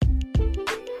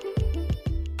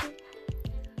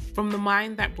From the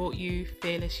mind that brought you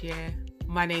Fearless Year,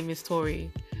 my name is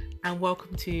Tori, and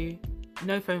welcome to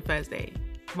No Phone Thursday,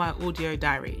 my audio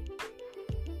diary.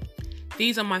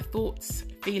 These are my thoughts,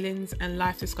 feelings, and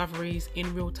life discoveries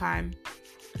in real time.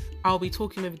 I'll be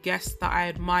talking with guests that I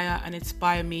admire and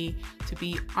inspire me to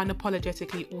be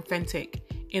unapologetically authentic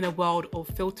in a world of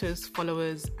filters,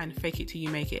 followers, and fake it till you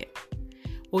make it.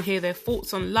 We'll hear their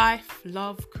thoughts on life,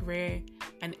 love, career,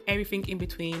 and everything in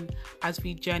between as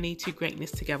we journey to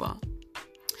greatness together.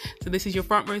 So this is your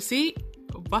front row seat.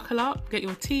 Buckle up, get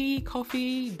your tea,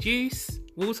 coffee, juice,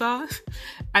 water,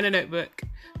 and a notebook,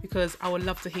 because I would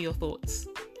love to hear your thoughts.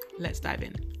 Let's dive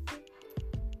in.